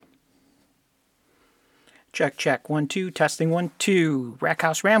Check, check. 1, 2, testing 1, 2. Rack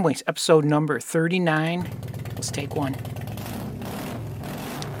House Ramblings, episode number 39. Let's take one.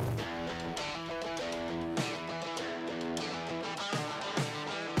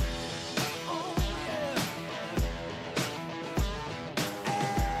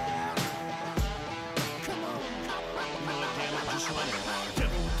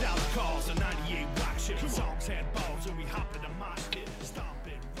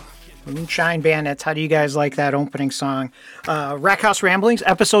 Moonshine Bandits, how do you guys like that opening song? Rack House Ramblings,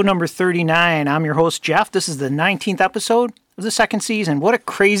 episode number 39. I'm your host, Jeff. This is the 19th episode of the second season. What a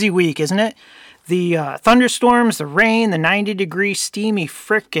crazy week, isn't it? The thunderstorms, the rain, the 90-degree steamy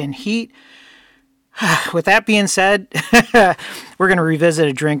frickin' heat. With that being said, we're going to revisit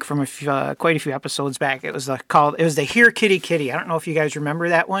a drink from quite a few episodes back. It was the Here Kitty Kitty. I don't know if you guys remember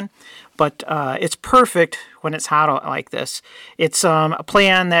that one, but it's perfect when it's hot out like this. It's a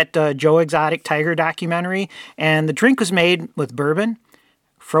play on that Joe Exotic Tiger documentary, and the drink was made with bourbon,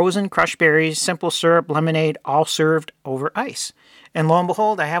 frozen crushed berries, simple syrup, lemonade, all served over ice. And lo and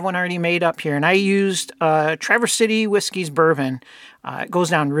behold, I have one already made up here. And I used Traverse City Whiskey's bourbon. It goes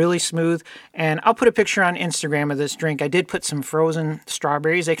down really smooth. And I'll put a picture on Instagram of this drink. I did put some frozen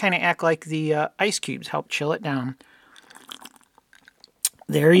strawberries. They kind of act like the ice cubes, help chill it down.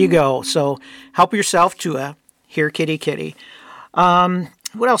 There you go. So help yourself to a Here Kitty Kitty.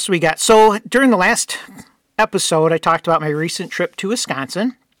 What else do we got? So during the last episode, I talked about my recent trip to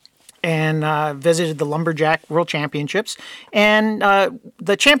Wisconsin and visited the Lumberjack World Championships. And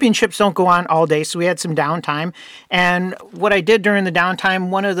the championships don't go on all day, so we had some downtime. And what I did during the downtime,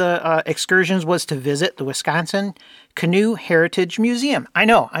 one of the excursions was to visit the Wisconsin Canoe Heritage Museum. I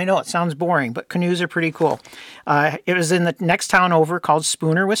know, it sounds boring, but canoes are pretty cool. It was in the next town over called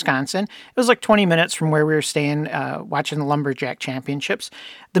Spooner, Wisconsin. It was like 20 minutes from where we were staying, watching the Lumberjack Championships.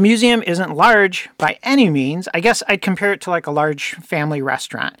 The museum isn't large by any means. I guess I'd compare it to like a large family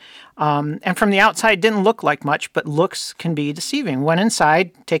restaurant. And from the outside, didn't look like much, but looks can be deceiving. Went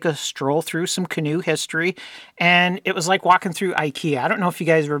inside, take a stroll through some canoe history, and it was like walking through IKEA. I don't know if you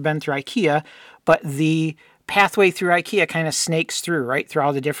guys have ever been through IKEA, but the pathway through IKEA kind of snakes through, right, through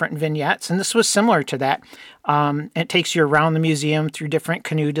all the different vignettes. And this was similar to that. It takes you around the museum through different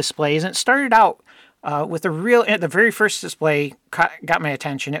canoe displays. And it started out with the very first display got my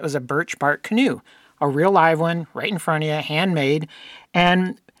attention. It was a birch bark canoe, a real live one right in front of you, handmade.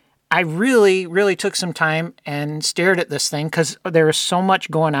 And I really, really took some time and stared at this thing because there was so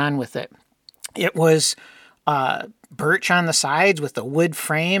much going on with it. It was birch on the sides with the wood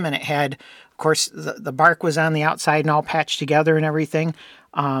frame, and it had, of course, the bark was on the outside and all patched together and everything.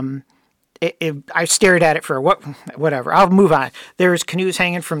 I stared at it for whatever. I'll move on. There's canoes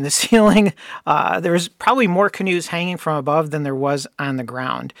hanging from the ceiling. There was probably more canoes hanging from above than there was on the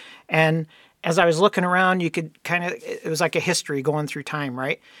ground. And as I was looking around, you could it was like a history going through time,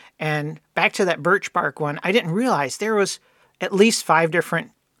 right? And back to that birch bark one, I didn't realize there was at least 5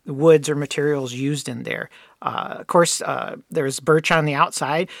 different woods or materials used in there. Of course, there's birch on the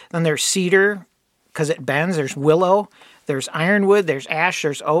outside. Then there's cedar because it bends. There's willow. There's ironwood. There's ash.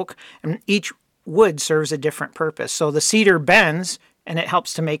 There's oak. And each wood serves a different purpose. So the cedar bends and it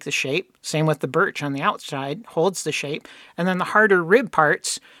helps to make the shape. Same with the birch on the outside, holds the shape. And then the harder rib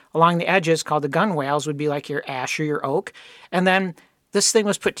parts along the edges called the gunwales would be like your ash or your oak. And then this thing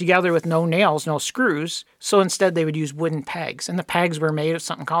was put together with no nails, no screws. So instead they would use wooden pegs. And the pegs were made of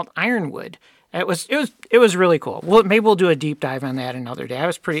something called ironwood. It was really cool. Well, maybe we'll do a deep dive on that another day. I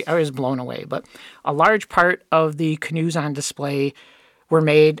was blown away. But a large part of the canoes on display were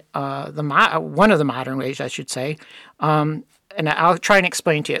made one of the modern ways, I should say. And I'll try and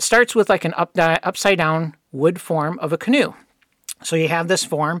explain to you. It starts with like an upside down wood form of a canoe. So you have this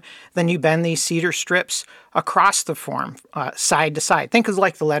form, then you bend these cedar strips across the form, side to side. Think of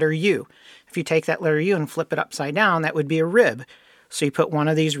like the letter U. If you take that letter U and flip it upside down, that would be a rib. So you put one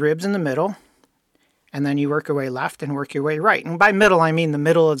of these ribs in the middle, and then you work your way left and work your way right. And by middle, I mean the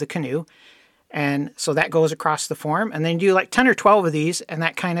middle of the canoe. And so that goes across the form. And then you do like 10 or 12 of these, and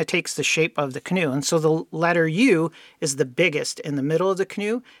that kind of takes the shape of the canoe. And so the letter U is the biggest in the middle of the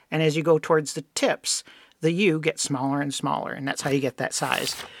canoe. And as you go towards the tips, the U gets smaller and smaller, and that's how you get that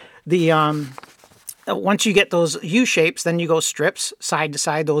size. Once you get those U shapes, then you go strips side to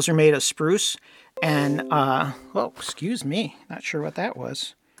side. Those are made of spruce. And, excuse me, not sure what that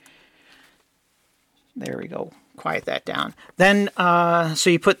was. There we go. Quiet that down. Then, so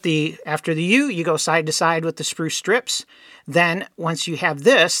you put after the U, you go side to side with the spruce strips. Then, once you have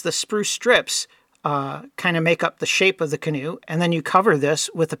this, the spruce strips kind of make up the shape of the canoe, and then you cover this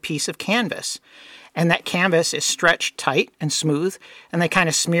with a piece of canvas. and that canvas is stretched tight and smooth, and they kind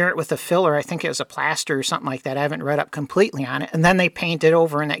of smear it with a filler. I think it was a plaster or something like that. I haven't read up completely on it. And then they paint it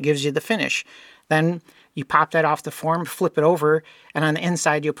over, and that gives you the finish. Then you pop that off the form, flip it over, and on the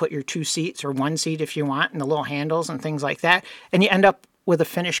inside you'll put your 2 seats or 1 seat if you want, and the little handles and things like that, and you end up with a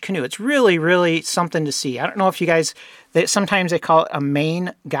finished canoe. It's really, really something to see. I don't know if you guys, sometimes they call it a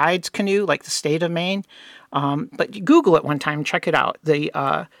Maine guides canoe, like the state of Maine, but you Google it one time, check it out. The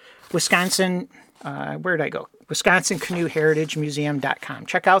Wisconsin, where did I go? Wisconsin Canoe Heritage Museum.com.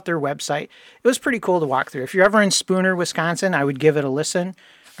 Check out their website. It was pretty cool to walk through. If you're ever in Spooner, Wisconsin, I would give it a listen.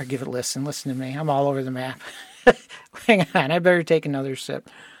 Or give it a listen. Listen to me. I'm all over the map. Hang on. I better take another sip.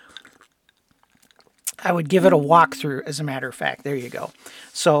 I would give it a walkthrough, as a matter of fact. There you go.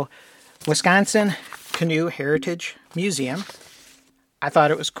 So, Wisconsin Canoe Heritage Museum. I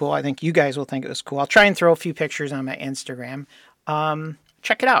thought it was cool. I think you guys will think it was cool. I'll try and throw a few pictures on my Instagram.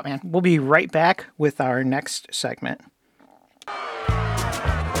 Check it out, man. We'll be right back with our next segment.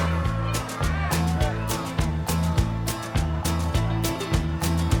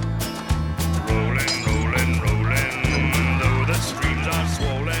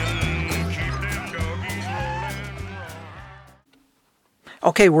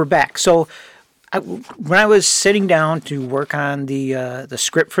 Okay, we're back. So when I was sitting down to work on the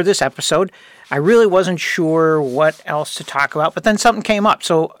script for this episode, I really wasn't sure what else to talk about, but then something came up.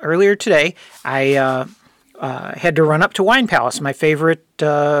 So earlier today, I had to run up to Wine Palace, my favorite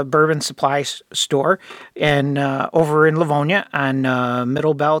bourbon supply store, and over in Livonia on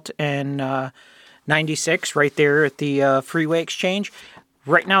Middle Belt and 96, right there at the Freeway Exchange.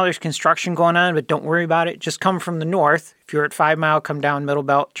 Right now there's construction going on, but don't worry about it. Just come from the north. If you're at 5 Mile, come down Middle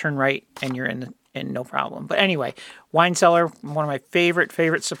Belt, turn right, and you're in no problem. But anyway, wine cellar, one of my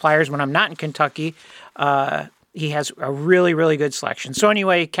favorite suppliers when I'm not in Kentucky. He has a really, really good selection. So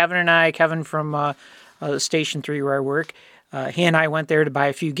anyway, Kevin from Station 3 where I work, he and I went there to buy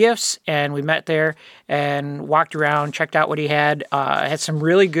a few gifts, and we met there and walked around, checked out what he had. Had some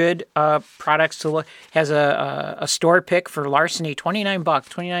really good products to look. Has a store pick for Larceny, $29,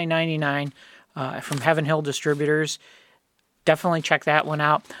 $29.99 from Heaven Hill Distributors. Definitely check that one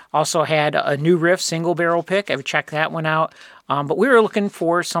out. Also had a New Riff single barrel pick. I would check that one out. But we were looking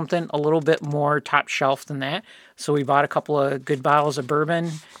for something a little bit more top shelf than that. So we bought a couple of good bottles of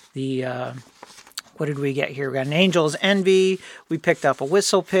bourbon. What did we get here? We got an Angel's Envy. We picked up a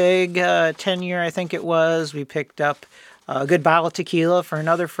Whistle Pig 10-year, I think it was. We picked up a good bottle of tequila for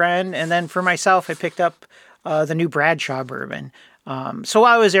another friend. And then for myself, I picked up the new Bradshaw bourbon. So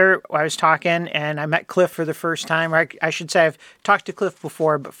while I was there, I was talking, and I met Cliff for the first time. Or I should say I've talked to Cliff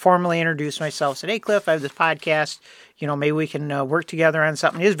before, but formally introduced myself. Said, hey, Cliff, I have this podcast. Maybe we can work together on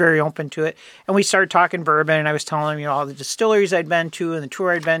something. He was very open to it. And we started talking bourbon, and I was telling him, all the distilleries I'd been to and the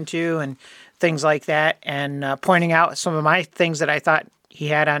tour I'd been to and things like that, and pointing out some of my things that I thought he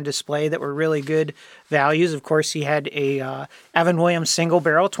had on display that were really good values. Of course, he had a Evan Williams single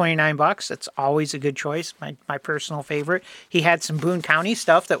barrel, $29. That's always a good choice, my personal favorite. He had some Boone County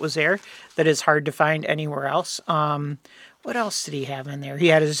stuff that was there that is hard to find anywhere else. What else did he have in there? He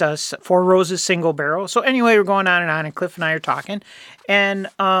had his Four Roses single barrel. So anyway, we're going on, and Cliff and I are talking. And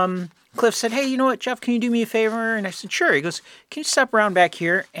Cliff said, hey, you know what, Jeff, can you do me a favor? And I said, sure. He goes, can you step around back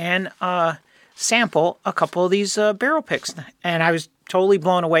here and sample a couple of these barrel picks? And I was totally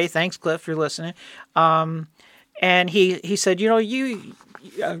blown away. Thanks, Cliff, for listening. And he said, you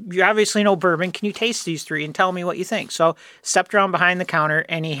obviously know bourbon. Can you taste these 3 and tell me what you think? So stepped around behind the counter,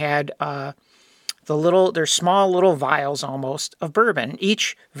 and he had they're small little vials almost of bourbon.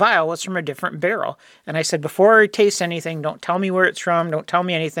 Each vial was from a different barrel. And I said, before I taste anything, don't tell me where it's from. Don't tell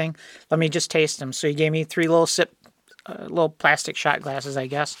me anything. Let me just taste them. So he gave me 3 little plastic shot glasses, I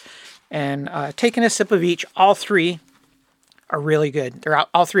guess. And taking a sip of each, all 3 are really good.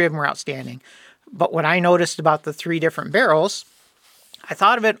 All 3 of them are outstanding. But what I noticed about the 3 different barrels, I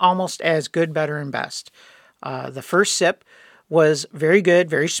thought of it almost as good, better, and best. The first sip was very good,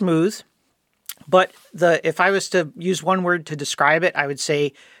 very smooth. But if I was to use one word to describe it, I would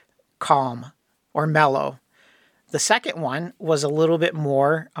say calm or mellow. The second one was a little bit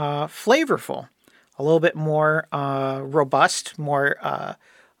more flavorful, a little bit more robust, more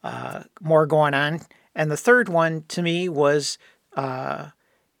going on. And the third one to me was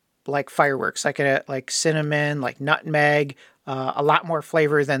like fireworks, like cinnamon, like nutmeg, a lot more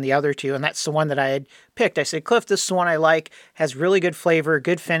flavor than the other 2. And that's the one that I had picked. I said, Cliff, this is the one I like. Has really good flavor,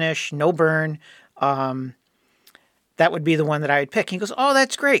 good finish, no burn. that would be the one that I would pick. He goes, oh,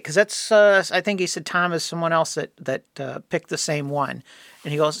 that's great. Because that's, I think he said Tom is someone else that picked the same one.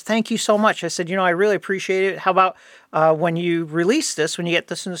 And he goes, thank you so much. I said, I really appreciate it. How about when you release this, when you get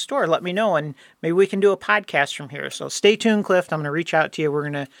this in the store, let me know. And maybe we can do a podcast from here. So stay tuned, Cliff. I'm going to reach out to you. We're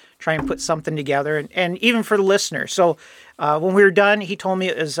going to try and put something together. And even for the listener. So when we were done, he told me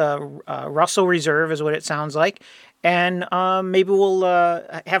it was Russell Reserve is what it sounds like. And maybe we'll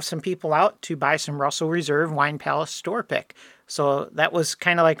have some people out to buy some Russell Reserve Wine Palace store pick. So that was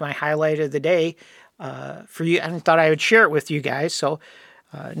kind of like my highlight of the day for you. I thought I would share it with you guys. So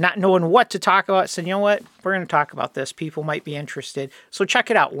not knowing what to talk about, I said, you know what? We're going to talk about this. People might be interested. So check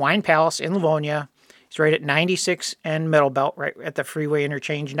it out. Wine Palace in Livonia. It's right at 96 and Middle Belt, right at the freeway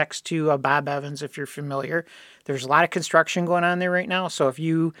interchange next to Bob Evans, if you're familiar. There's a lot of construction going on there right now. So if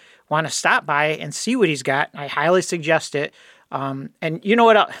you want to stop by and see what he's got, I highly suggest it. And you know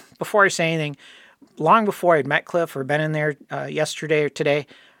what? Before I say anything, long before I'd met Cliff or been in there yesterday or today,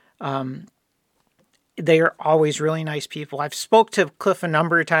 they are always really nice people. I've spoke to Cliff a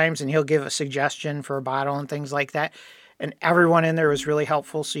number of times, and he'll give a suggestion for a bottle and things like that. And everyone in there was really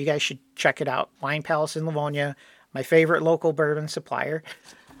helpful, so you guys should check it out. Wine Palace in Livonia, my favorite local bourbon supplier.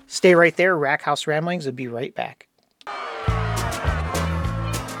 Stay right there. Rack House Ramblings will be right back.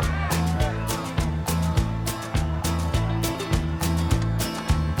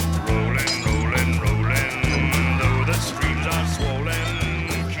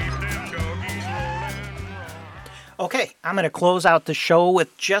 Okay, I'm going to close out the show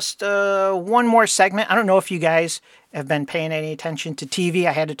with just one more segment. I don't know if you guys have been paying any attention to TV.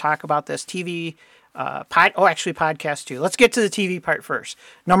 I had to talk about this TV podcast too. Let's get to the TV part first.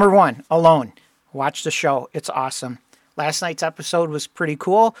 Number 1, Alone. Watch the show. It's awesome. Last night's episode was pretty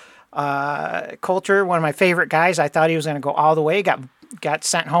cool. Coulter, one of my favorite guys, I thought he was going to go all the way. Got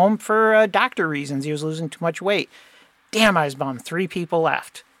sent home for doctor reasons. He was losing too much weight. Damn, I was bummed. 3 people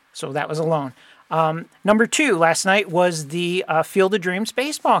left. So that was Alone. Number 2 last night was the Field of Dreams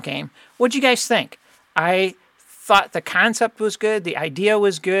baseball game. What'd you guys think? I thought the concept was good. The idea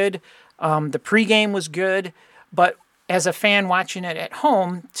was good. The pregame was good. But as a fan watching it at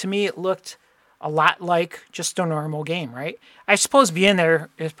home, to me it looked a lot like just a normal game, right? I suppose being there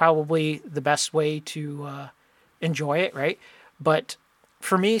is probably the best way to enjoy it, right? But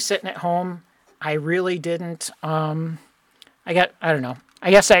for me, sitting at home, I really didn't. I don't know.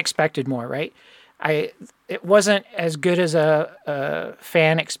 I guess I expected more, right? It wasn't as good as a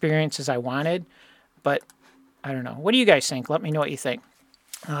fan experience as I wanted, but I don't know. What do you guys think? Let me know what you think.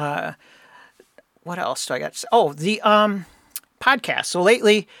 What else do I got? Oh, the podcast. So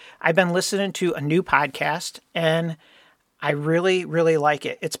lately, I've been listening to a new podcast, and I really, really like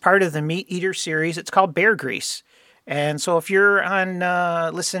it. It's part of the Meat Eater series. It's called Bear Grease. And so if you're on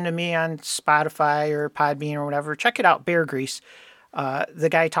listening to me on Spotify or Podbean or whatever, check it out, Bear Grease. The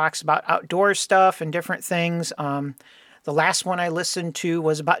guy talks about outdoor stuff and different things. The last one I listened to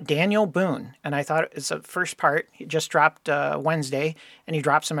was about Daniel Boone, and I thought it's the first part. He just dropped Wednesday, and he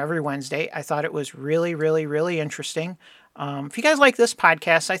drops them every Wednesday. I thought it was really, really, really interesting. If you guys like this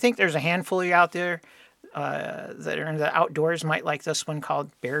podcast, I think there's a handful of you out there that are in the outdoors might like this one called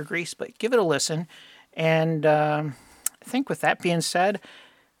Bear Grease, but give it a listen. And I think with that being said,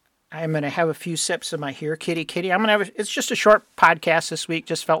 I'm going to have a few sips of my Here Kitty Kitty. It's just a short podcast this week.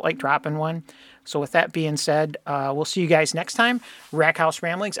 Just felt like dropping one. So with that being said, we'll see you guys next time. Rack House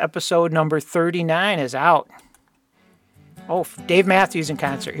Ramblings, episode number 39 is out. Oh, Dave Matthews in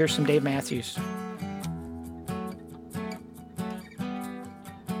concert. Here's some Dave Matthews.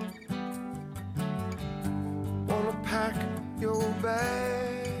 Wanna pack your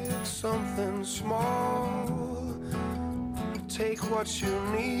bag, something small. Take what you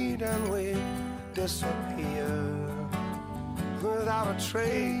need and we disappear. Without a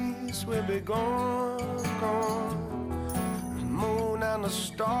trace, we'll be gone, gone. The moon and the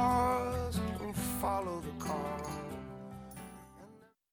stars will follow the car.